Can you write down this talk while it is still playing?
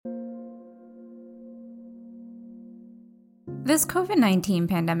This COVID-19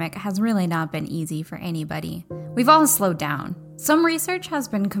 pandemic has really not been easy for anybody. We've all slowed down. Some research has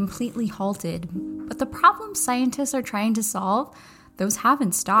been completely halted, but the problems scientists are trying to solve, those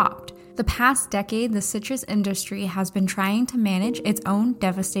haven't stopped. The past decade, the citrus industry has been trying to manage its own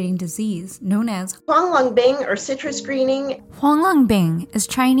devastating disease, known as Huanglongbing or citrus greening. Huanglongbing is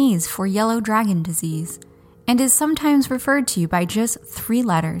Chinese for yellow dragon disease and is sometimes referred to by just 3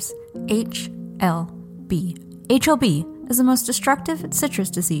 letters, HLB. HLB is the most destructive citrus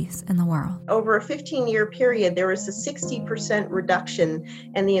disease in the world. Over a 15-year period, there was a 60% reduction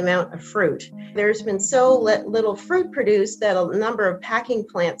in the amount of fruit. There's been so little fruit produced that a number of packing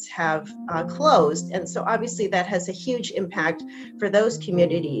plants have closed, and so obviously that has a huge impact for those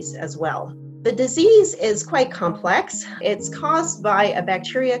communities as well. The disease is quite complex. It's caused by a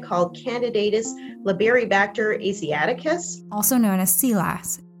bacteria called Candidatus liberibacter asiaticus, also known as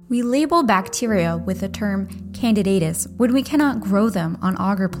CLAS. We label bacteria with the term Candidatus when we cannot grow them on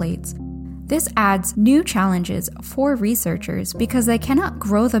agar plates. This adds new challenges for researchers because they cannot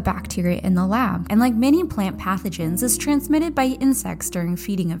grow the bacteria in the lab, and like many plant pathogens, is transmitted by insects during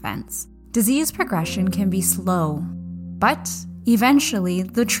feeding events. Disease progression can be slow, but eventually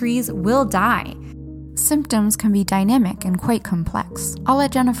the trees will die. Symptoms can be dynamic and quite complex. I'll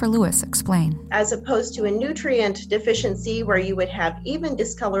let Jennifer Lewis explain. As opposed to a nutrient deficiency where you would have even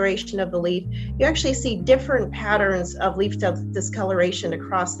discoloration of the leaf, you actually see different patterns of leaf discoloration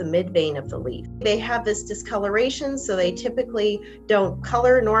across the midvein of the leaf. They have this discoloration, so they typically don't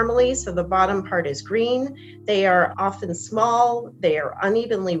color normally, so the bottom part is green. They are often small, they are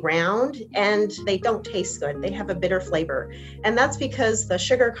unevenly round, and they don't taste good. They have a bitter flavor. And that's because the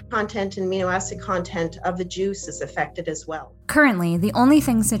sugar content and amino acid content of the juice is affected as well. Currently, the only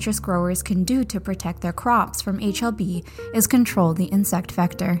thing citrus growers can do to protect their crops from HLB is control the insect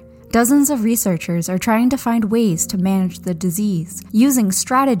vector. Dozens of researchers are trying to find ways to manage the disease, using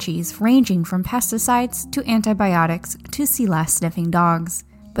strategies ranging from pesticides to antibiotics to CLAS sniffing dogs.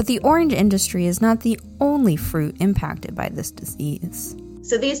 But the orange industry is not the only fruit impacted by this disease.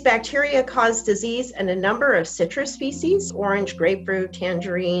 So these bacteria cause disease in a number of citrus species, orange, grapefruit,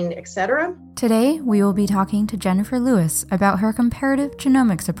 tangerine, etc. Today, we will be talking to Jennifer Lewis about her comparative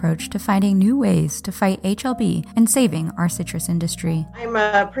genomics approach to finding new ways to fight HLB and saving our citrus industry. I'm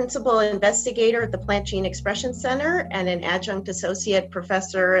a principal investigator at the Plant Gene Expression Center and an adjunct associate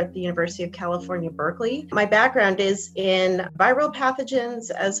professor at the University of California, Berkeley. My background is in viral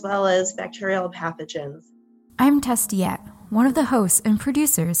pathogens as well as bacterial pathogens. I'm Tess Diet, one of the hosts and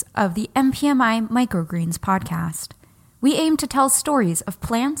producers of the MPMI Microgreens podcast. We aim to tell stories of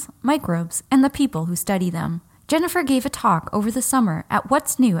plants, microbes, and the people who study them. Jennifer gave a talk over the summer at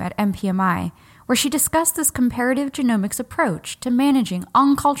What's New at MPMI, where she discussed this comparative genomics approach to managing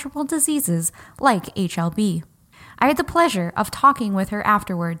unculturable diseases like HLB. I had the pleasure of talking with her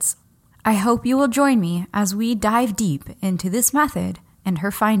afterwards. I hope you will join me as we dive deep into this method and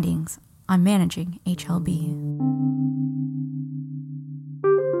her findings on managing HLB.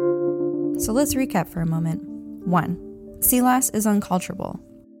 So let's recap for a moment. 1. CLAS is unculturable,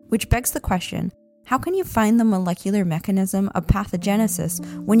 which begs the question, how can you find the molecular mechanism of pathogenesis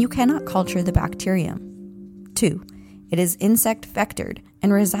when you cannot culture the bacterium? 2. It is insect vectored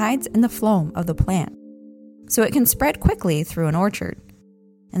and resides in the phloem of the plant, so it can spread quickly through an orchard.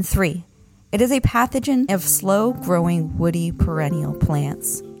 And 3. It is a pathogen of slow-growing woody perennial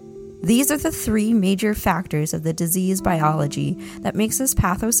plants. These are the 3 major factors of the disease biology that makes this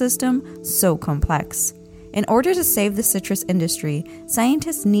pathosystem so complex. In order to save the citrus industry,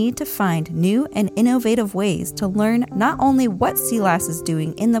 scientists need to find new and innovative ways to learn not only what CLAS is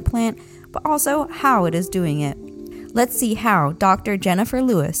doing in the plant, but also how it is doing it. Let's see how Dr. Jennifer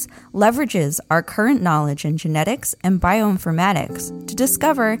Lewis leverages our current knowledge in genetics and bioinformatics to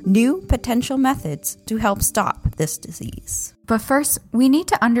discover new potential methods to help stop this disease. But first, we need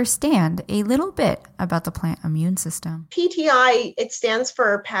to understand a little bit about the plant immune system. PTI, it stands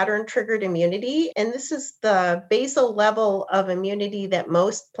for pattern-triggered immunity, and this is the basal level of immunity that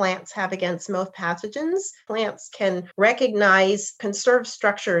most plants have against most pathogens. Plants can recognize conserved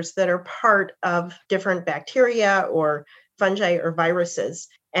structures that are part of different bacteria or fungi or viruses.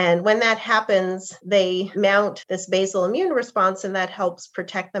 And when that happens, they mount this basal immune response, and that helps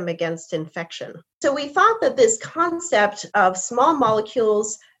protect them against infection. So we thought that this concept of small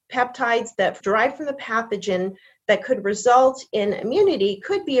molecules, peptides that derive from the pathogen that could result in immunity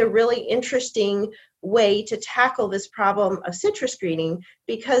could be a really interesting way to tackle this problem of citrus greening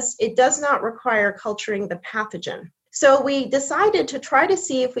because it does not require culturing the pathogen. So we decided to try to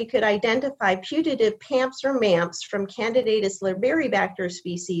see if we could identify putative PAMPs or MAMPs from Candidatus liberibacter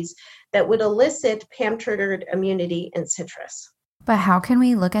species that would elicit PAM-triggered immunity in citrus. But how can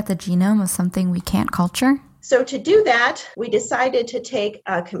we look at the genome of something we can't culture? So to do that, we decided to take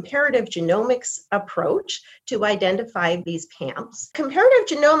a comparative genomics approach to identify these PAMPs. Comparative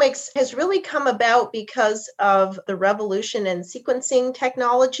genomics has really come about because of the revolution in sequencing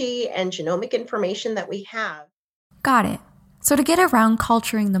technology and genomic information that we have. Got it. So to get around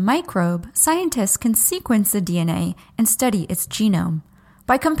culturing the microbe, scientists can sequence the DNA and study its genome.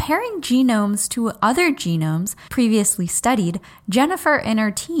 By comparing genomes to other genomes previously studied, Jennifer and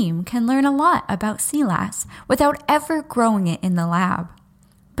her team can learn a lot about CELAS without ever growing it in the lab.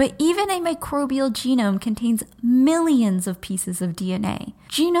 But even a microbial genome contains millions of pieces of DNA.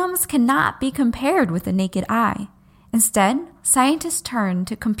 Genomes cannot be compared with the naked eye. Instead, scientists turn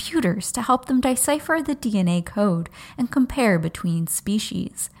to computers to help them decipher the DNA code and compare between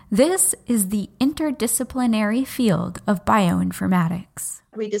species. This is the interdisciplinary field of bioinformatics.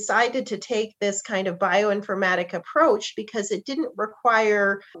 We decided to take this kind of bioinformatic approach because it didn't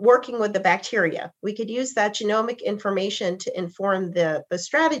require working with the bacteria. We could use that genomic information to inform the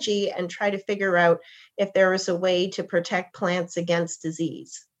strategy and try to figure out if there is a way to protect plants against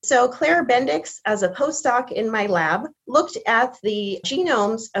disease. So Claire Bendix, as a postdoc in my lab, looked at the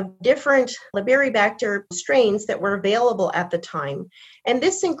genomes of different Liberibacter strains that were available at the time. And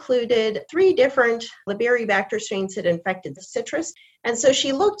this included 3 different Liberibacter strains that infected the citrus. And so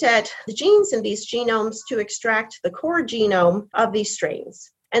she looked at the genes in these genomes to extract the core genome of these strains.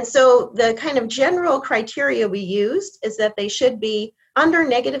 And so the kind of general criteria we used is that they should be under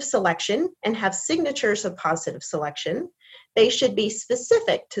negative selection and have signatures of positive selection. They should be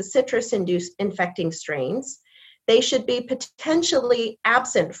specific to citrus-induced infecting strains. They should be potentially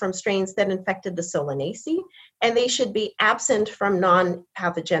absent from strains that infected the Solanaceae, and they should be absent from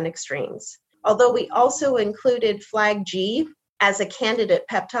non-pathogenic strains. Although we also included flag G as a candidate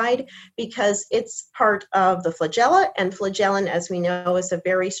peptide because it's part of the flagella, and flagellin, as we know, is a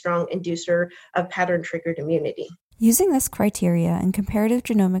very strong inducer of pattern-triggered immunity. Using this criteria and comparative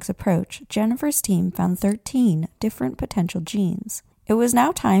genomics approach, Jennifer's team found 13 different potential genes. It was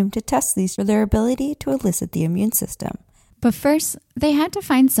now time to test these for their ability to elicit the immune system. But first, they had to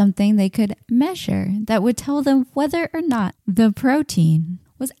find something they could measure that would tell them whether or not the protein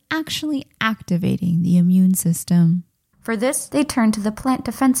was actually activating the immune system. For this, they turned to the plant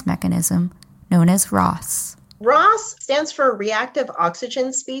defense mechanism known as ROS. ROS stands for reactive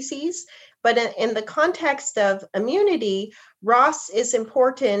oxygen species. But in the context of immunity, ROS is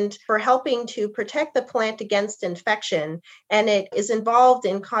important for helping to protect the plant against infection, and it is involved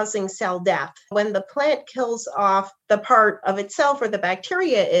in causing cell death. When the plant kills off the part of itself where the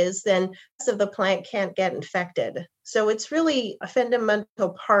bacteria is, then the rest of the plant can't get infected. So it's really a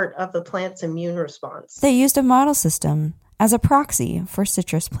fundamental part of the plant's immune response. They used a model system as a proxy for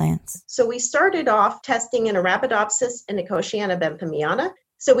citrus plants. So we started off testing in Arabidopsis and Nicotiana benthamiana.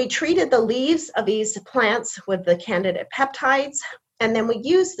 So we treated the leaves of these plants with the candidate peptides, and then we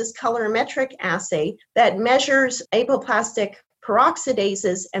used this colorimetric assay that measures apoplastic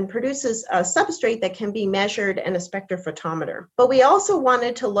peroxidases and produces a substrate that can be measured in a spectrophotometer. But we also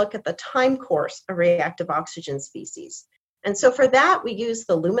wanted to look at the time course of reactive oxygen species. And so for that, we use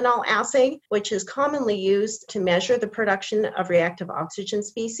the luminol assay, which is commonly used to measure the production of reactive oxygen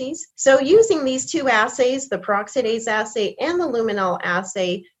species. So using these 2 assays, the peroxidase assay and the luminol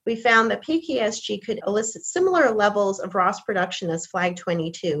assay, we found that PKSG could elicit similar levels of ROS production as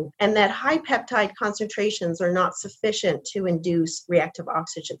FLAG22, and that high peptide concentrations are not sufficient to induce reactive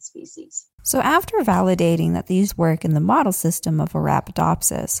oxygen species. So after validating that these work in the model system of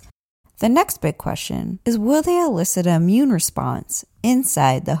Arabidopsis, the next big question is, will they elicit an immune response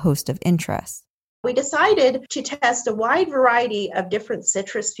inside the host of interest? We decided to test a wide variety of different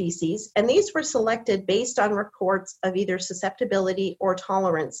citrus species, and these were selected based on reports of either susceptibility or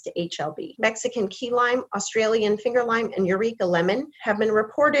tolerance to HLB. Mexican key lime, Australian finger lime, and Eureka lemon have been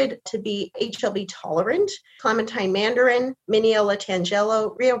reported to be HLB tolerant. Clementine mandarin, Mineola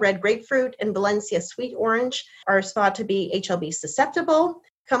tangelo, Rio red grapefruit, and Valencia sweet orange are thought to be HLB susceptible.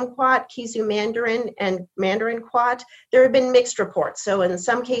 Kumquat, Kizu mandarin, and mandarin quat, there have been mixed reports. So in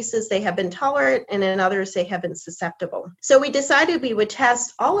some cases, they have been tolerant, and in others, they have been susceptible. So we decided we would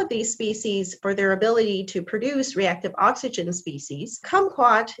test all of these species for their ability to produce reactive oxygen species.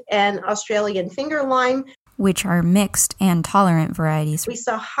 Kumquat and Australian finger lime. which are mixed and tolerant varieties. We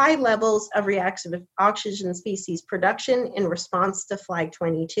saw high levels of reactive oxygen species production in response to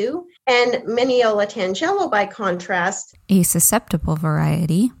FLAG22. And Mineola tangelo, by contrast, a susceptible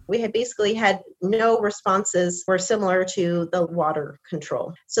variety, we had basically had no responses were similar to the water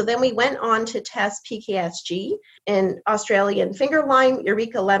control. So then we went on to test PKSG in Australian finger lime,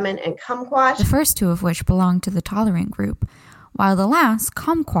 Eureka lemon, and kumquat. the first two of which belonged to the tolerant group, while the last,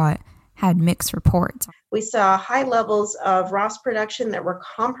 kumquat, had mixed reports. We saw high levels of ROS production that were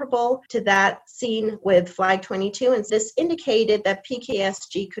comparable to that seen with FLAG22, and this indicated that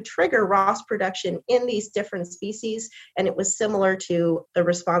PKSG could trigger ROS production in these different species, and it was similar to the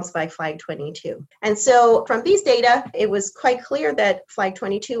response by FLAG22. And so from these data, it was quite clear that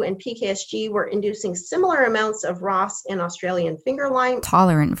FLAG22 and PKSG were inducing similar amounts of ROS in Australian finger lime,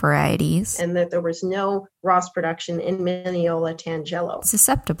 Tolerant varieties, and that there was no ROS production in Mineola tangelo.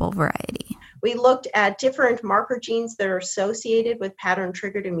 susceptible variety. We looked at different marker genes that are associated with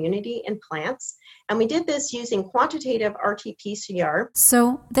pattern-triggered immunity in plants, and we did this using quantitative RT-PCR.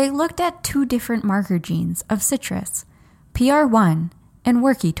 So they looked at two different marker genes of citrus, PR1 and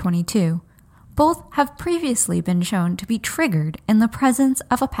WRKY22. Both have previously been shown to be triggered in the presence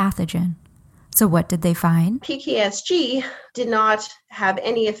of a pathogen. So what did they find? PKSG did not have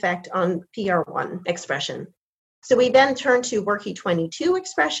any effect on PR1 expression. So we then turned to WRKY22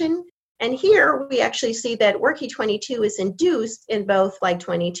 expression. And here we actually see that WRKY22 is induced in both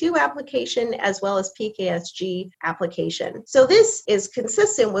FLAG22 application as well as PKSG application. So this is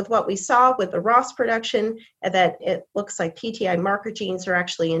consistent with what we saw with the ROS production, that it looks like PTI marker genes are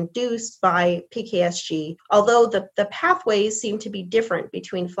actually induced by PKSG, although the pathways seem to be different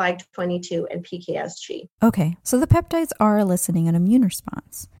between FLAG22 and PKSG. Okay, so the peptides are eliciting an immune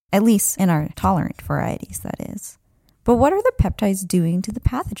response, at least in our tolerant varieties, that is. But what are the peptides doing to the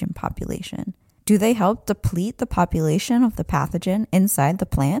pathogen population? Do they help deplete the population of the pathogen inside the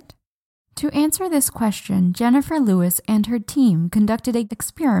plant? To answer this question, Jennifer Lewis and her team conducted an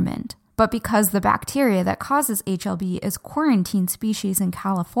experiment. But because the bacteria that causes HLB is quarantine species in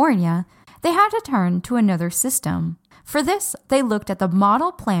California, they had to turn to another system. For this, they looked at the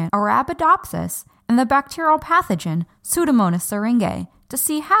model plant Arabidopsis and the bacterial pathogen Pseudomonas syringae to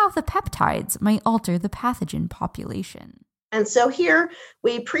see how the peptides might alter the pathogen population. And so here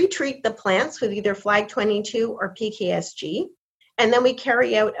we pre-treat the plants with either FLAG22 or PKSG, and then we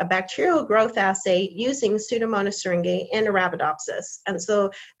carry out a bacterial growth assay using Pseudomonas syringae and Arabidopsis. And so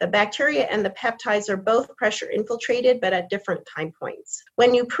the bacteria and the peptides are both pressure infiltrated, but at different time points.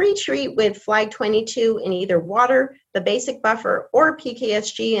 When you pre-treat with FLAG22 in either water, the basic buffer, or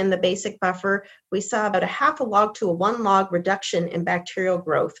PKSG in the basic buffer, we saw about a half a log to a 1 log reduction in bacterial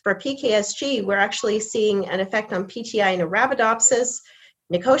growth. For PKSG, we're actually seeing an effect on PTI and Arabidopsis,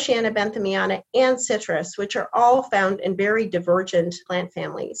 Nicotiana benthamiana, and citrus, which are all found in very divergent plant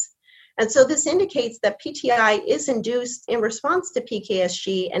families. And so this indicates that PTI is induced in response to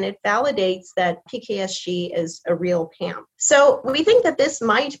PKSG, and it validates that PKSG is a real PAM. So we think that this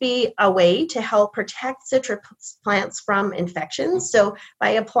might be a way to help protect citrus plants from infections. So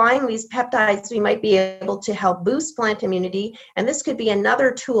by applying these peptides, we might be able to help boost plant immunity, and this could be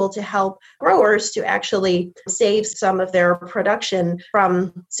another tool to help growers to actually save some of their production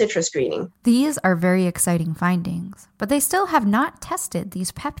from citrus greening. These are very exciting findings, but they still have not tested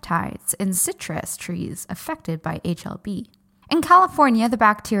these peptides in citrus trees affected by HLB. In California, the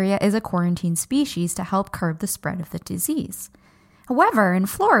bacteria is a quarantine species to help curb the spread of the disease. However, in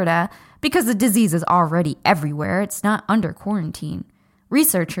Florida, because the disease is already everywhere, it's not under quarantine.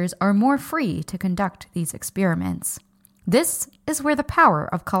 Researchers are more free to conduct these experiments. This is where the power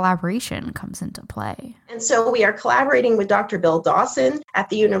of collaboration comes into play. And so we are collaborating with Dr. Bill Dawson at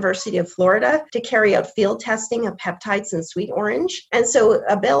the University of Florida to carry out field testing of peptides in sweet orange. And so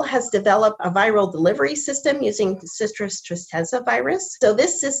Bill has developed a viral delivery system using Citrus tristeza virus. So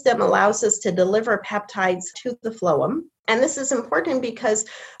this system allows us to deliver peptides to the phloem. And this is important because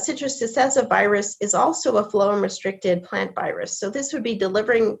Citrus tristeza virus is also a phloem-restricted plant virus. So this would be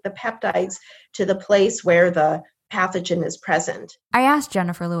delivering the peptides to the place where the pathogen is present. I asked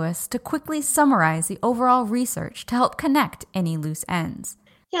Jennifer Lewis to quickly summarize the overall research to help connect any loose ends.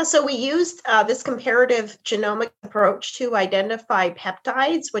 Yeah, so we used this comparative genomic approach to identify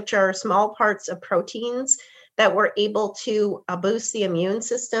peptides, which are small parts of proteins that were able to boost the immune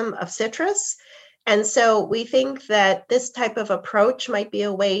system of citrus. And so we think that this type of approach might be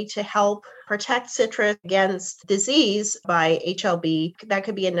a way to help protect citrus against disease by HLB. That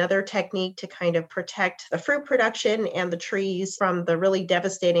could be another technique to kind of protect the fruit production and the trees from the really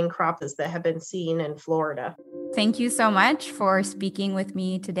devastating crops that have been seen in Florida. Thank you so much for speaking with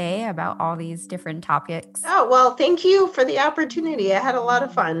me today about all these different topics. Oh, well, thank you for the opportunity. I had a lot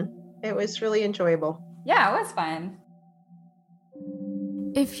of fun. It was really enjoyable. Yeah, it was fun.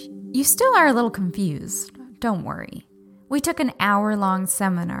 If you still are a little confused, don't worry. We took an hour-long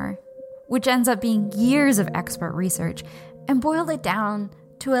seminar, which ends up being years of expert research, and boiled it down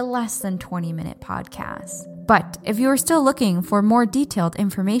to a less than 20-minute podcast. But if you are still looking for more detailed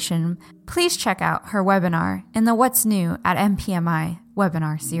information, please check out her webinar in the What's New at MPMI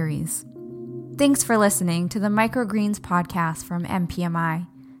webinar series. Thanks for listening to the Microgreens podcast from MPMI.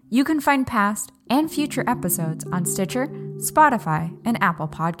 You can find past and future episodes on Stitcher, Spotify, and Apple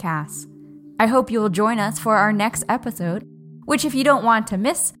Podcasts. I hope you will join us for our next episode, which if you don't want to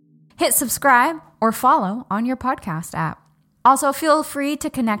miss, hit subscribe or follow on your podcast app. Also, feel free to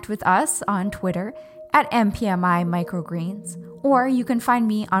connect with us on Twitter at MPMI Microgreens, or you can find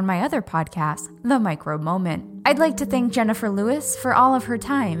me on my other podcast, The Micro Moment. I'd like to thank Jennifer Lewis for all of her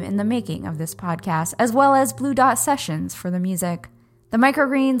time in the making of this podcast, as well as Blue Dot Sessions for the music. The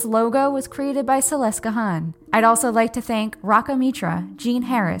Microgreens logo was created by Celeste Gahan. I'd also like to thank Raka Mitra, Jean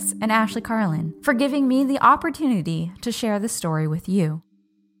Harris, and Ashley Carlin for giving me the opportunity to share the story with you.